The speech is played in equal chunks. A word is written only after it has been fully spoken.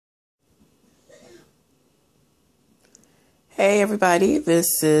Hey everybody,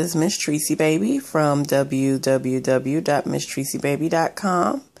 this is Miss Tracy Baby from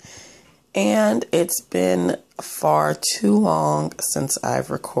www.misstracybaby.com, and it's been far too long since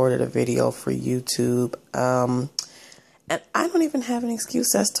I've recorded a video for YouTube, and I don't even have an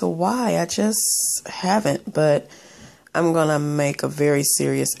excuse as to why. I just haven't, but I'm gonna make a very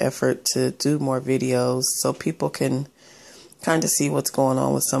serious effort to do more videos so people can kind of see what's going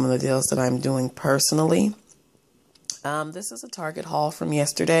on with some of the deals that I'm doing personally. This is a Target haul from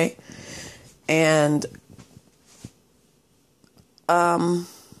yesterday, and the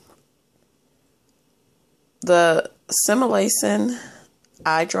Similasan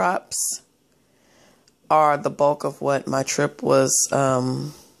eye drops are the bulk of what my trip was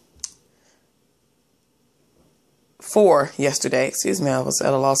for yesterday. Excuse me, I was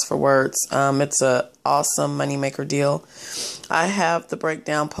at a loss for words. It's a awesome moneymaker deal. I have the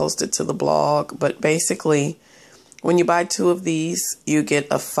breakdown posted to the blog, but basically, when you buy 2 of these, you get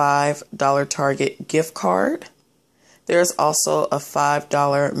a $5 Target gift card. There's also a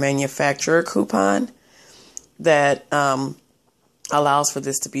 $5 manufacturer coupon that allows for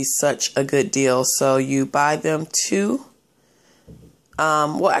this to be such a good deal. So you buy them 2,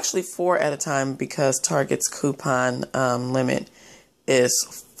 well actually 4 at a time, because Target's coupon limit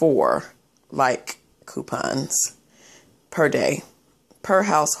is 4 like coupons per day, per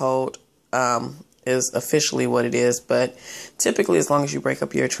household. Is officially what it is, but typically as long as you break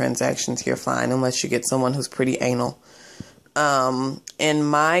up your transactions, you're fine, unless you get someone who's pretty anal. In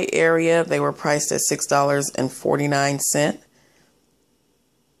my area, they were priced at $6.49,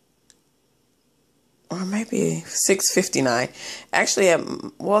 or maybe $6.59. Actually,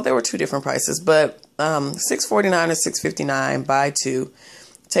 well, there were 2 different prices, but $6.49 or $6.59, buy 2,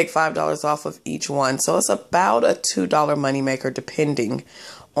 take $5 off of each one. So it's about a $2 moneymaker, depending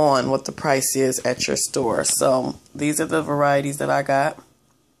on what the price is at your store. So these are the varieties that I got.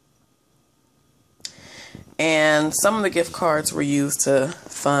 And some of the gift cards were used to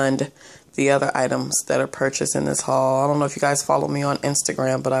fund the other items that are purchased in this haul. I don't know if you guys follow me on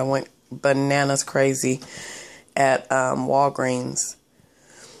Instagram, but I went bananas crazy at Walgreens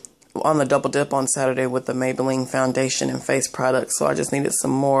on the double dip on Saturday with the Maybelline foundation and face products. So I just needed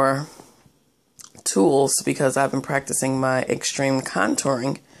some more tools because I've been practicing my extreme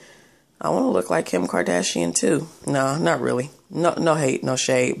contouring. I want to look like Kim Kardashian too. No, not really. No hate, no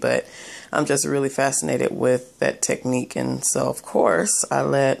shade, but I'm just really fascinated with that technique. And so, of course, I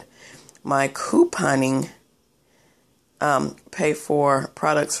let my couponing pay for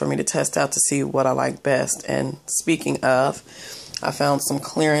products for me to test out to see what I like best. And speaking of, I found some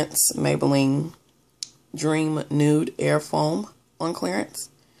clearance Maybelline Dream Nude Air Foam on clearance.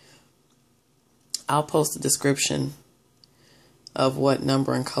 I'll post a description of what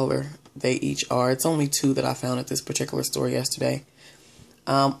number and color they each are. It's only 2 that I found at this particular store yesterday.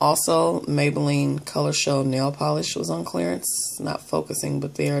 Also, Maybelline Color Show nail polish was on clearance. Not focusing,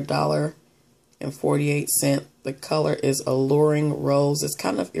 but they're $1.48. The color is Alluring Rose. It's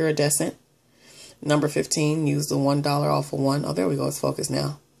kind of iridescent. Number 15. Use the $1 off of 1. Oh, there we go. It's focused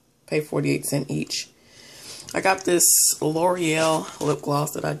now. Pay 48 cents each. I got this Loreal lip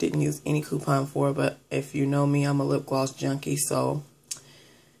gloss that I didn't use any coupon for, but if you know me, I'm a lip gloss junkie, so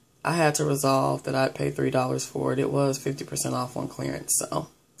I had to resolve that I'd pay $3 for it. It was 50% off on clearance, so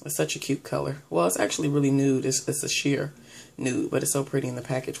it's such a cute color. Well, it's actually really nude. It's a sheer nude, but it's so pretty in the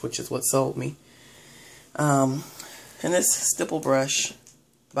package, which is what sold me. And this stipple brush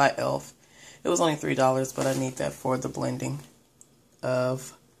by e.l.f. It was only $3, but I need that for the blending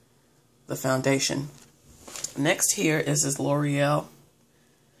of the foundation. Next here is this Loreal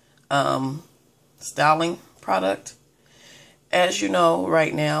styling product. As you know,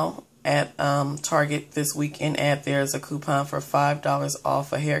 right now at Target this weekend ad, there's a coupon for $5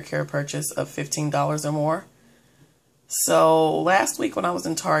 off a hair care purchase of $15 or more. So last week when I was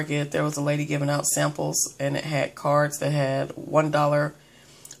in Target, there was a lady giving out samples, and it had cards that had $1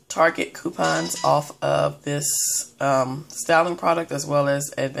 Target coupons off of this styling product, as well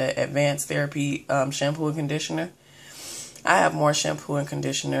as advanced therapy shampoo and conditioner. I have more shampoo and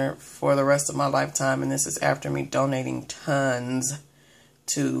conditioner for the rest of my lifetime, and this is after me donating tons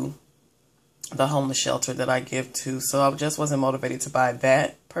to the homeless shelter that I give to. So I just wasn't motivated to buy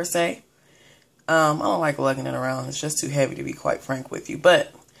that per se. I don't like lugging it around. It's just too heavy, to be quite frank with you.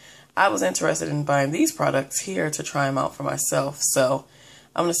 But I was interested in buying these products here to try them out for myself. So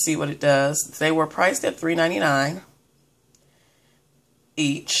I'm going to see what it does. They were priced at $3.99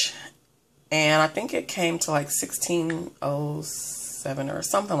 each. And I think it came to like $16.07 or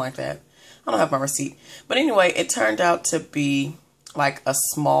something like that. I don't have my receipt. But anyway, it turned out to be like a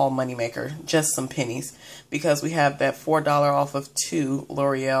small moneymaker, just some pennies, because we have that $4 off of 2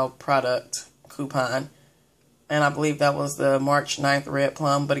 L'Oreal product coupon. And I believe that was the March 9th Red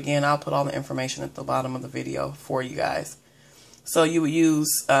Plum. But again, I'll put all the information at the bottom of the video for you guys. So you would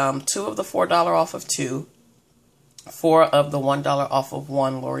use 2 of the $4 off of 2, 4 of the $1 off of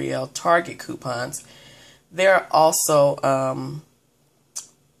 1 L'Oreal Target coupons. There are also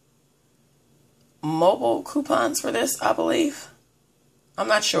mobile coupons for this, I believe. I'm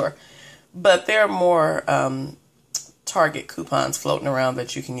not sure. But there are more Target coupons floating around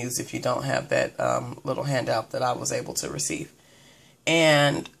that you can use if you don't have that little handout that I was able to receive.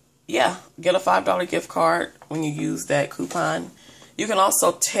 And yeah, get a $5 gift card when you use that coupon. You can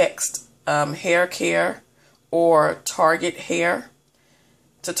also text hair care or TargetHair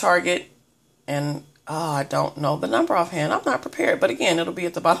to Target. And I don't know the number offhand. I'm not prepared. But again, it'll be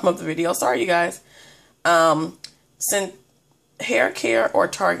at the bottom of the video. Sorry, you guys. Send hair care or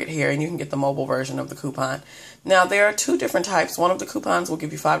TargetHair, and you can get the mobile version of the coupon. Now, there are 2 different types. One of the coupons will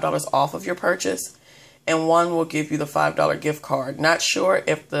give you $5 off of your purchase, and one will give you the $5 gift card. Not sure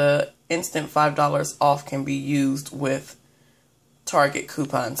if the instant $5 off can be used with Target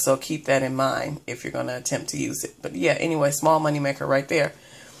coupons, so keep that in mind if you're going to attempt to use it. But yeah, anyway, small money maker right there.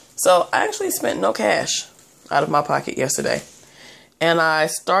 So I actually spent no cash out of my pocket yesterday, and I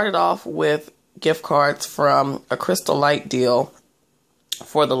started off with gift cards from a Crystal Light deal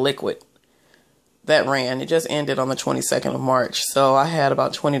for the liquid that ran. It just ended on the 22nd of March. So I had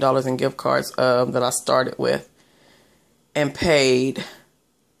about $20 in gift cards that I started with and paid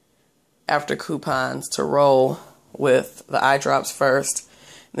after coupons to roll with the eye drops first.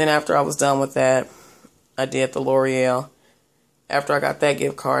 And then after I was done with that, I did the L'Oreal. After I got that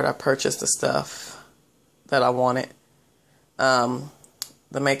gift card, I purchased the stuff that I wanted. The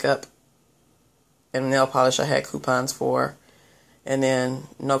makeup and nail polish I had coupons for. And then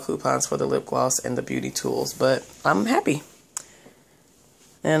no coupons for the lip gloss and the beauty tools. But I'm happy.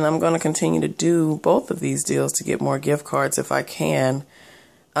 And I'm going to continue to do both of these deals to get more gift cards if I can.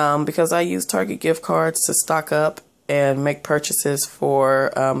 Because I use Target gift cards to stock up and make purchases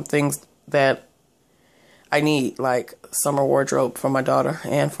for things that I need. Like summer wardrobe for my daughter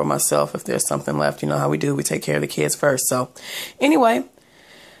and for myself if there's something left. You know how we do. We take care of the kids first. So anyway,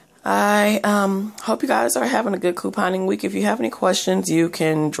 I hope you guys are having a good couponing week. If you have any questions, you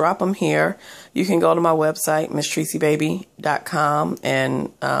can drop them here. You can go to my website, MissTreacyBaby.com,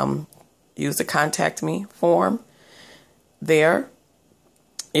 and use the contact me form there.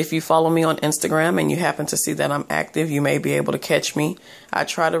 If you follow me on Instagram and you happen to see that I'm active, you may be able to catch me. I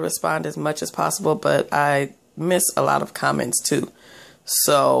try to respond as much as possible, but I miss a lot of comments too.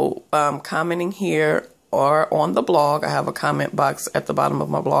 So commenting here or on the blog, I have a comment box at the bottom of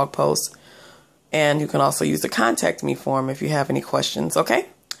my blog post. And you can also use the contact me form if you have any questions, okay?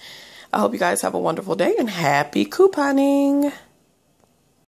 I hope you guys have a wonderful day and happy couponing.